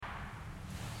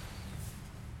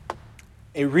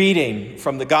A reading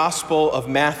from the Gospel of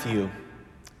Matthew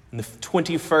in the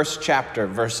 21st chapter,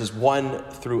 verses 1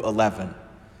 through 11.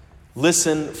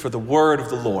 Listen for the word of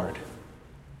the Lord.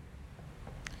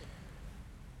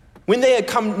 When they had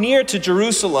come near to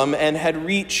Jerusalem and had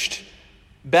reached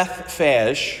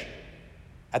Bethphage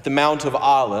at the Mount of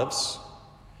Olives,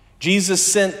 Jesus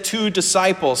sent 2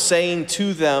 disciples, saying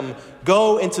to them,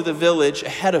 "Go into the village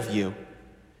ahead of you,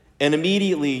 and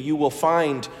immediately you will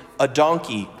find a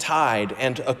donkey tied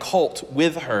and a colt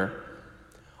with her.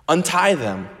 Untie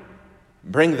them,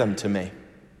 bring them to me.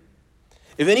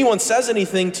 If anyone says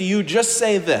anything to you, just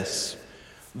say this: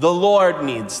 'The Lord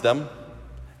needs them,'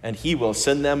 and he will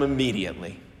send them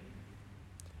immediately."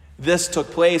 This took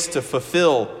place to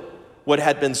fulfill what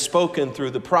had been spoken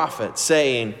through the prophet,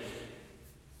 saying,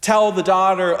 "Tell the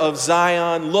daughter of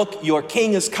Zion, look, your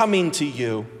king is coming to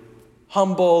you,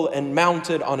 humble and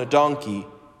mounted on a donkey,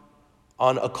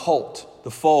 on a colt,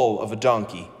 the foal of a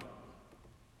donkey."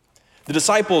 The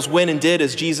disciples went and did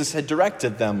as Jesus had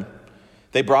directed them.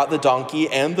 They brought the donkey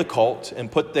and the colt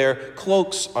and put their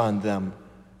cloaks on them,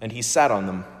 and he sat on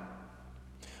them.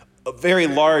 A very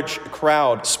large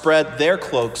crowd spread their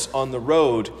cloaks on the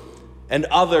road, and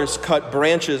others cut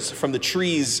branches from the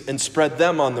trees and spread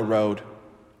them on the road.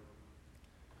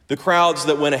 The crowds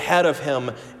that went ahead of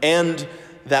him and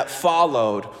that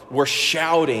followed were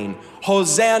shouting,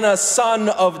 "Hosanna, Son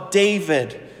of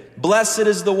David! Blessed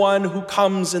is the one who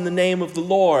comes in the name of the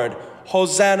Lord!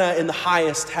 Hosanna in the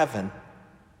highest heaven!"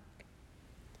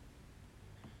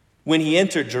 When he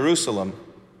entered Jerusalem,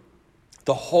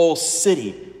 the whole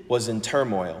city was in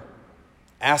turmoil,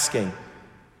 asking,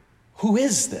 "Who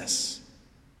is this?"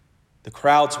 The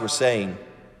crowds were saying,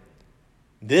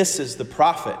 "This is the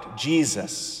prophet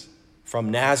Jesus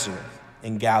from Nazareth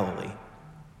in Galilee."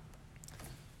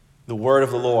 The word of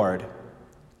the Lord.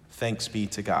 Thanks be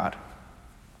to God.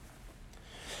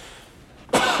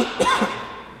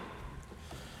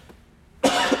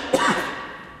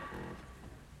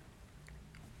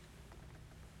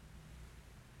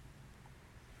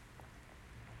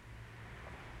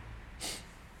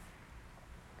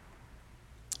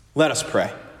 Let us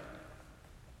pray.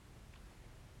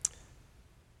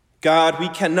 God, we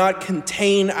cannot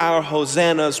contain our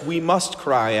hosannas. We must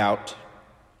cry out,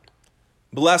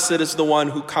 "Blessed is the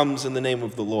one who comes in the name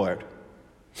of the Lord."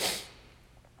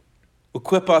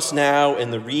 Equip us now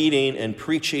in the reading and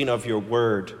preaching of your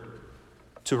word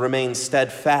to remain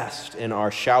steadfast in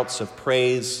our shouts of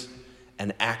praise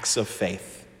and acts of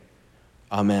faith.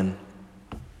 Amen.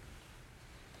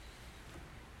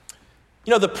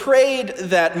 You know, the parade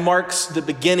that marks the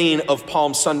beginning of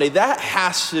Palm Sunday, that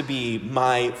has to be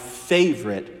my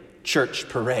favorite church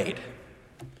parade.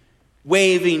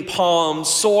 Waving palms,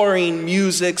 soaring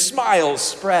music, smiles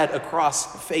spread across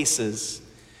faces.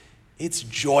 It's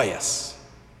joyous.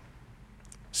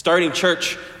 Starting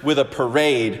church with a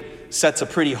parade sets a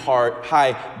pretty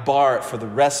high bar for the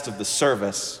rest of the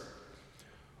service.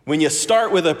 When you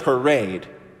start with a parade,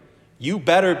 you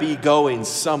better be going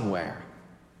somewhere.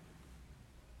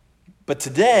 But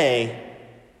today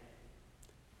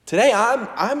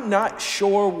I'm not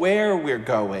sure where we're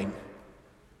going.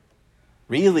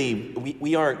 Really,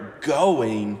 we aren't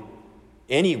going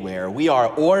anywhere. We are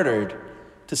ordered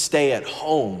to stay at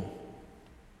home,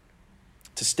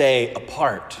 to stay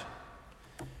apart.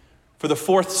 For the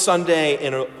 4th Sunday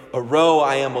in a row,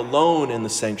 I am alone in the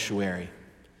sanctuary,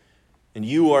 and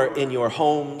you are in your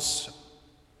homes.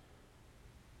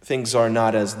 Things are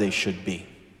not as they should be.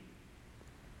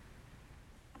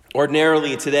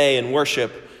 Ordinarily today in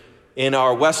worship, in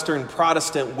our Western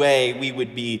Protestant way, we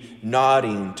would be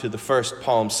nodding to the first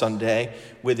Palm Sunday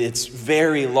with its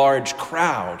very large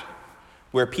crowd,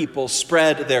 where people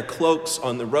spread their cloaks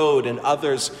on the road and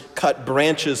others cut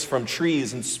branches from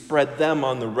trees and spread them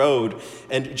on the road,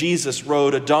 and Jesus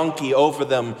rode a donkey over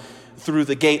them through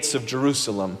the gates of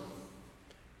Jerusalem.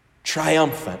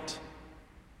 Triumphant.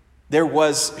 There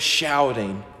was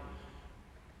shouting.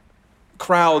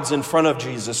 Crowds in front of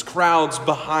Jesus, crowds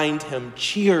behind him,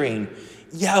 cheering,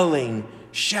 yelling,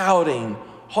 shouting,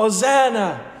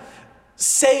 "Hosanna!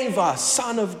 Save us,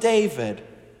 Son of David!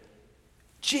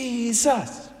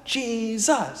 Jesus,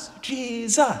 Jesus,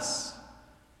 Jesus!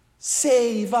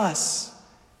 Save us,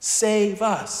 save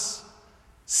us,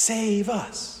 save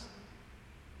us!"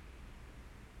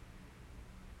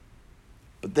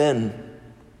 But then,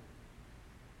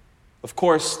 of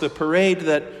course, the parade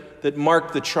that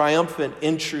marked the triumphant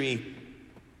entry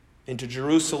into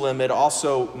Jerusalem, it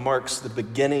also marks the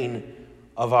beginning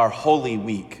of our Holy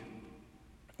Week,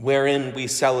 wherein we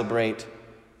celebrate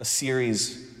a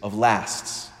series of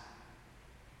lasts,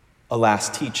 a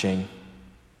last teaching,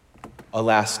 a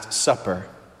last supper,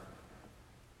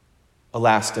 a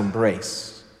last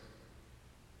embrace,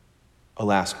 a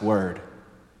last word,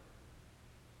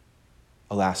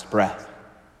 a last breath.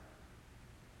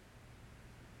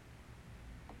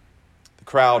 The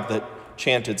crowd that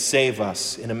chanted, "Save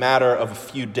us," in a matter of a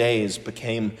few days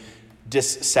became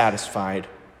dissatisfied,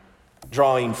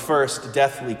 drawing first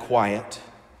deathly quiet,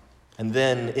 and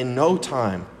then in no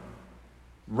time,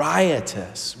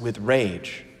 riotous with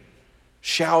rage,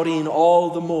 shouting all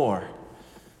the more,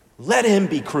 "Let him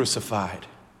be crucified."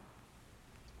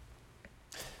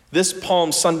 This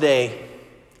Palm Sunday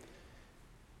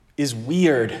is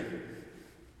weird.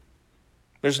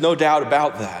 There's no doubt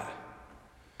about that.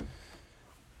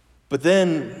 But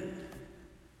then,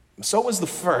 so was the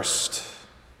first.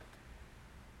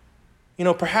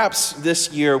 Perhaps this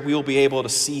year we'll be able to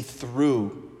see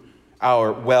through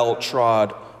our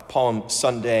well-trod Palm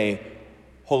Sunday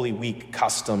Holy Week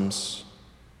customs,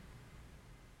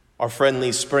 our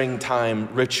friendly springtime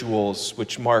rituals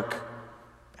which mark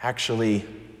actually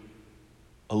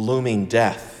a looming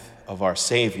death of our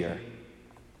Savior.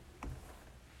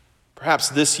 Perhaps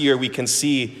this year we can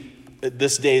see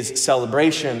this day's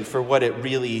celebration for what it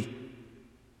really,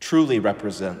 truly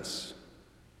represents: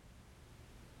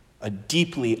 a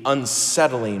deeply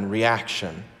unsettling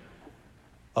reaction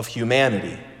of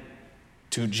humanity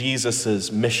to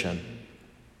Jesus' mission.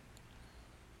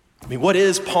 What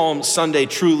is Palm Sunday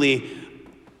truly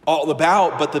all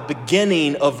about but the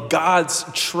beginning of God's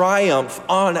triumph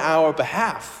on our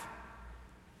behalf,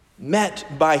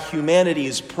 met by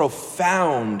humanity's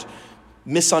profound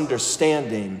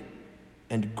misunderstanding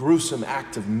and gruesome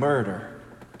act of murder?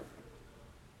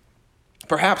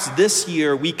 Perhaps this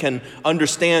year we can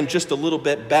understand just a little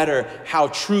bit better how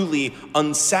truly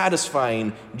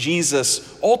unsatisfying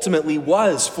Jesus ultimately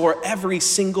was for every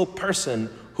single person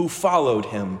who followed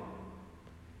him.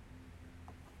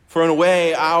 For in a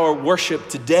way, our worship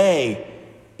today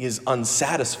is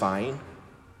unsatisfying.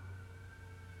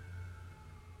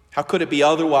 How could it be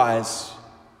otherwise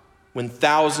when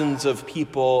thousands of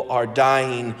people are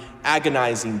dying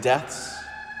agonizing deaths,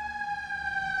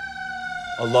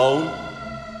 alone,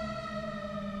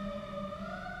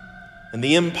 and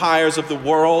the empires of the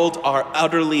world are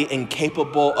utterly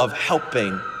incapable of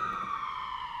helping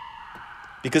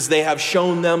because they have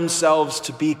shown themselves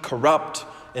to be corrupt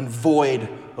and void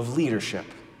of leadership?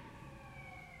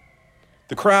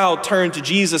 The crowd turned to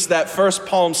Jesus that first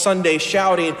Palm Sunday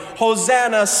shouting,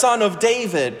 "Hosanna, Son of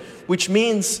David," which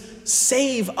means,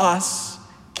 "Save us,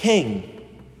 King."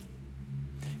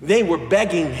 They were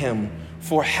begging him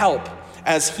for help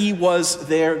as he was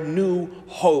their new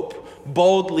hope,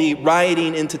 boldly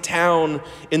riding into town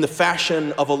in the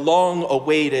fashion of a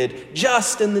long-awaited,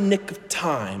 just in the nick of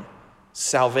time,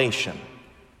 salvation.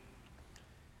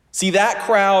 See, that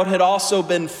crowd had also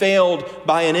been failed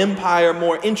by an empire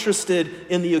more interested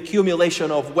in the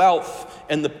accumulation of wealth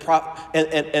and the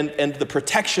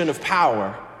protection of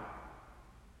power.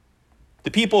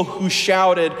 The people who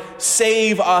shouted,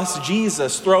 "Save us,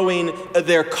 Jesus," throwing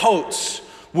their coats,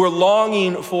 were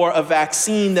longing for a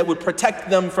vaccine that would protect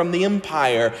them from the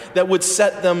empire, that would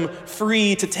set them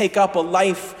free to take up a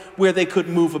life where they could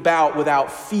move about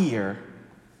without fear,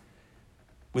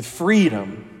 with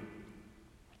freedom.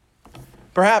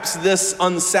 Perhaps this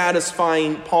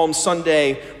unsatisfying Palm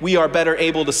Sunday, we are better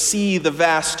able to see the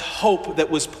vast hope that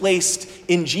was placed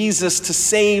in Jesus to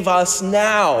save us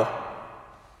now.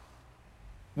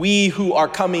 We who are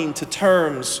coming to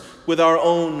terms with our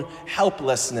own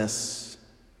helplessness,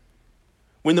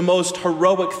 when the most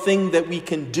heroic thing that we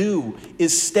can do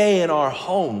is stay in our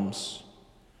homes,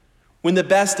 when the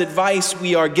best advice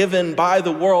we are given by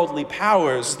the worldly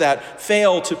powers that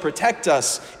fail to protect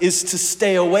us is to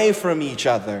stay away from each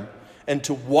other and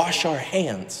to wash our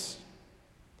hands.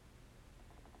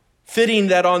 Fitting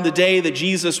that on the day that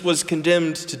Jesus was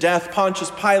condemned to death,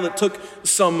 Pontius Pilate took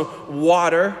some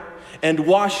water and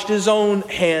washed his own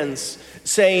hands,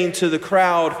 saying to the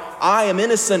crowd, "I am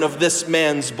innocent of this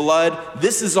man's blood.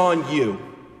 This is on you."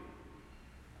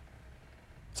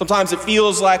 Sometimes it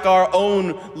feels like our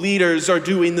own leaders are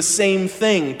doing the same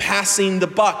thing, passing the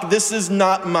buck. "This is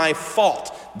not my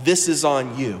fault. This is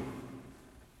on you."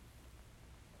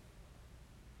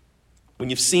 When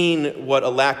you've seen what a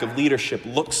lack of leadership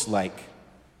looks like,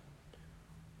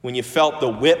 when you felt the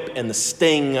whip and the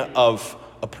sting of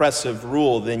oppressive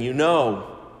rule, then you know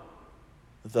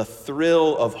the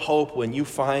thrill of hope when you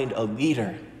find a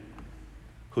leader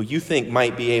who you think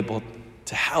might be able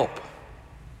to help.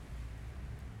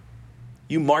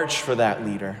 You march for that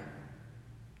leader.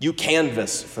 You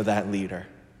canvass for that leader.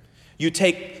 You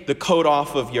take the coat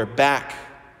off of your back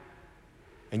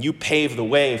and you pave the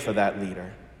way for that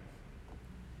leader.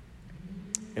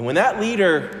 And when that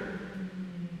leader,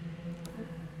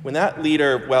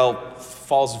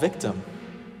 falls victim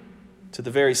to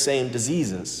the very same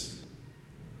diseases,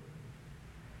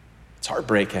 it's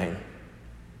heartbreaking.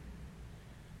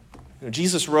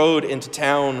 Jesus rode into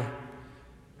town.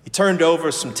 He turned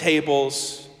over some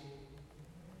tables.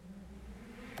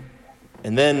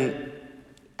 And then,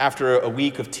 after a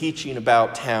week of teaching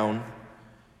about town,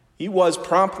 he was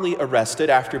promptly arrested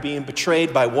after being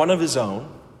betrayed by one of his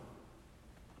own.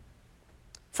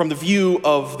 From the view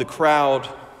of the crowd,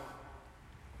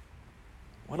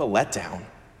 what a letdown.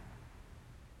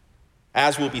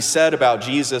 As will be said about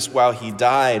Jesus while he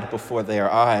died before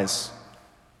their eyes,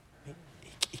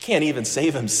 he can't even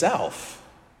save himself.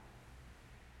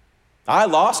 I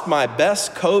lost my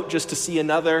best coat just to see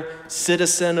another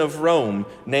citizen of Rome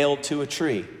nailed to a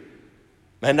tree,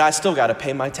 and I still got to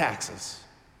pay my taxes.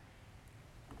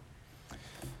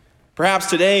 Perhaps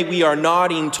today we are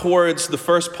nodding towards the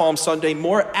first Palm Sunday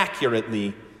more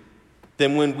accurately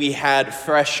than when we had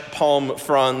fresh palm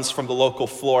fronds from the local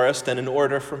florist and an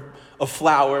order of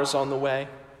flowers on the way.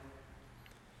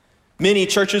 Many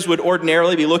churches would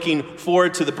ordinarily be looking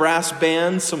forward to the brass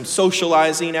band, some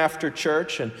socializing after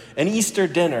church, and an Easter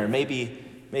dinner,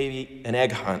 maybe an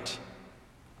egg hunt.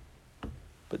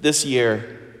 But this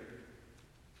year,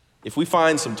 if we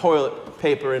find some toilet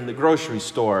paper in the grocery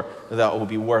store, that will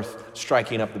be worth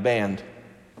striking up the band.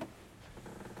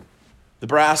 The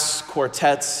brass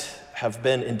quartets have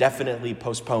been indefinitely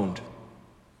postponed.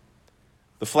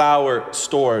 The flower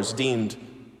stores deemed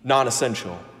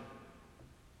non-essential,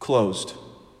 closed.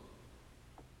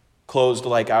 Closed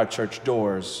like our church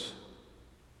doors.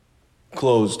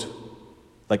 Closed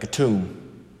like a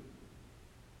tomb.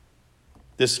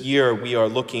 This year we are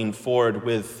looking forward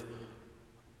with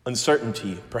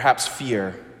uncertainty, perhaps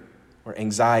fear or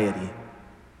anxiety.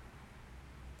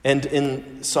 And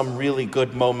in some really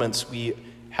good moments, we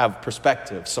have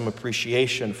perspective, some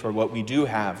appreciation for what we do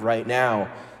have right now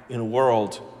in a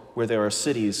world where there are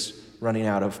cities running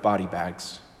out of body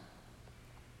bags.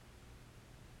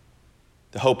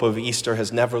 The hope of Easter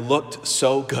has never looked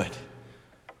so good.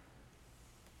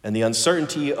 And the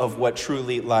uncertainty of what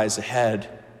truly lies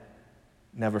ahead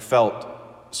never felt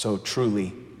so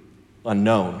truly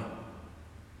unknown.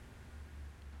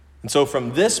 And so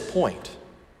from this point,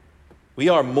 we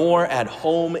are more at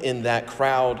home in that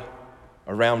crowd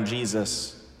around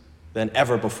Jesus than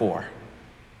ever before.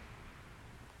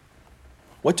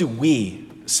 What do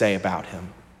we say about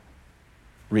him,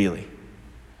 really?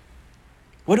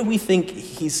 What do we think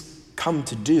he's come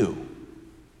to do,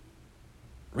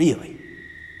 really?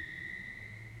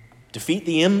 Defeat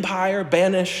the empire,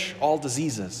 banish all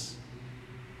diseases.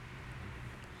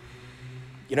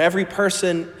 Every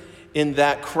person in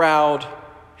that crowd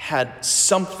had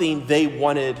something they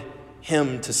wanted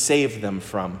him to save them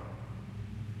from.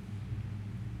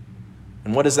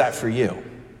 And what is that for you?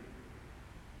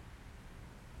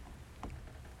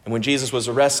 And when Jesus was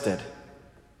arrested,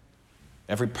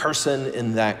 every person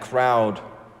in that crowd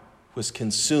was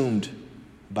consumed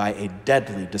by a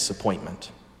deadly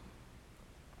disappointment.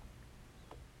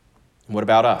 And what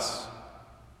about us?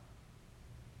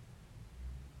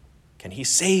 Can he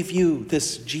save you,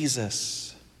 this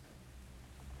Jesus?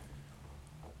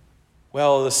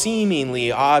 Well, the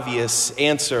seemingly obvious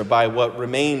answer by what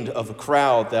remained of a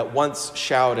crowd that once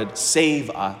shouted, "Save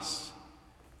us,"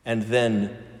 and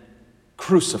then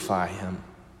 "Crucify him,"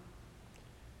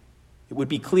 it would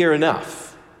be clear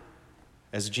enough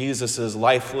as Jesus'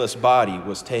 lifeless body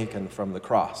was taken from the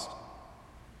cross.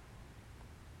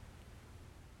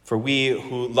 For we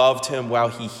who loved him while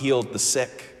he healed the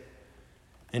sick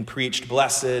and preached,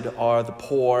 "Blessed are the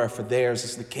poor, for theirs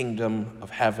is the kingdom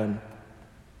of heaven,"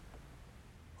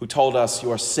 who told us,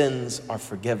 "Your sins are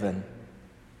forgiven,"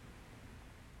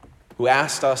 who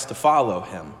asked us to follow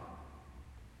him,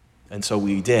 and so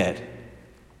we did.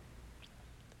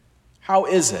 How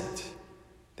is it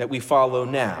that we follow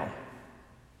now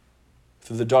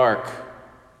through the dark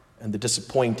and the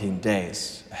disappointing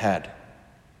days ahead?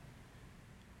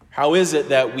 How is it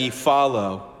that we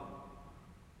follow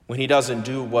when he doesn't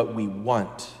do what we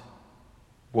want,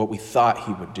 what we thought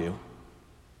he would do?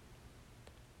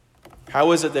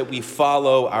 How is it that we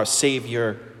follow our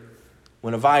Savior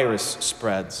when a virus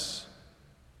spreads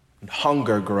and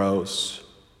hunger grows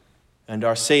and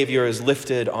our Savior is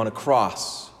lifted on a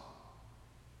cross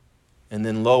and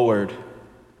then lowered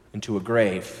into a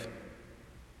grave?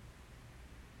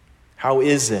 How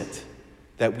is it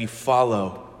that we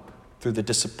follow through the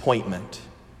disappointment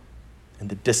and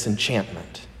the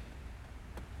disenchantment?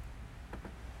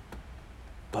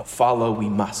 But follow we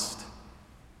must.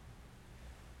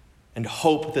 and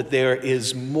hope that there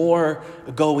is more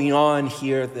going on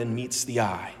here than meets the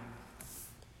eye.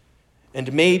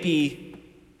 And maybe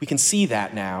we can see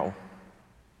that now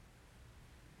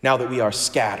that we are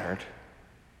scattered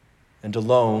and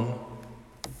alone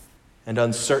and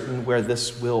uncertain where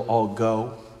this will all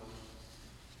go.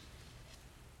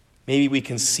 Maybe we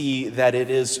can see that it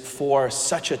is for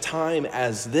such a time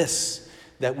as this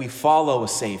that we follow a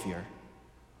Savior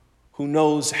who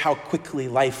knows how quickly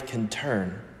life can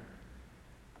turn,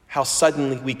 how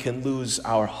suddenly we can lose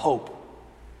our hope,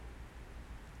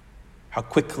 how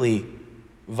quickly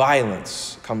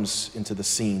violence comes into the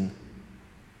scene.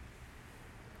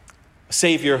 A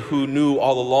Savior who knew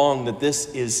all along that this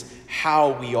is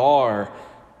how we are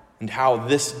and how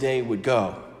this day would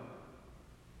go,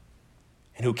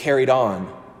 and who carried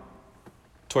on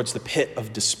towards the pit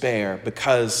of despair,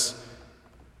 because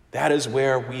that is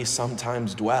where we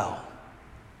sometimes dwell.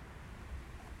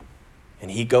 And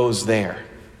he goes there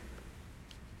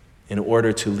in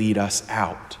order to lead us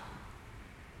out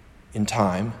in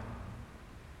time,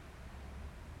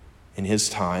 in his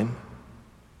time,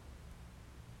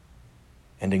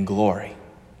 and in glory.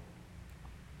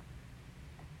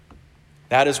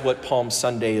 That is what Palm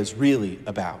Sunday is really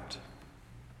about.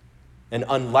 An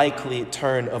unlikely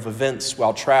turn of events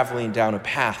while traveling down a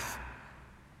path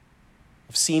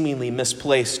of seemingly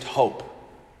misplaced hope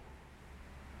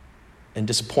and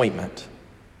disappointment.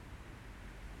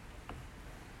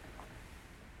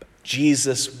 But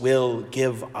Jesus will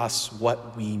give us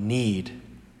what we need.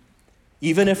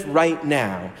 Even if right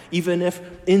now, even if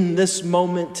in this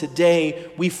moment today,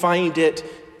 we find it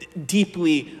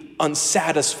deeply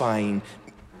unsatisfying,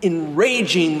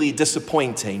 enragingly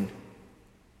disappointing,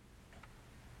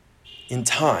 in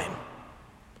time,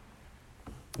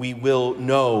 we will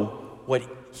know what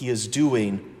he is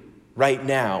doing right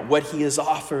now, what he is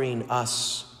offering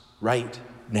us right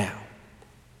now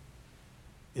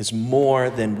is more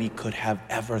than we could have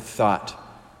ever thought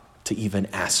to even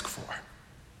ask for.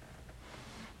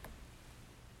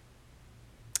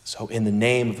 So in the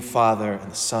name of the Father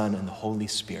and the Son and the Holy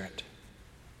Spirit,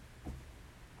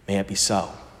 may it be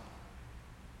so.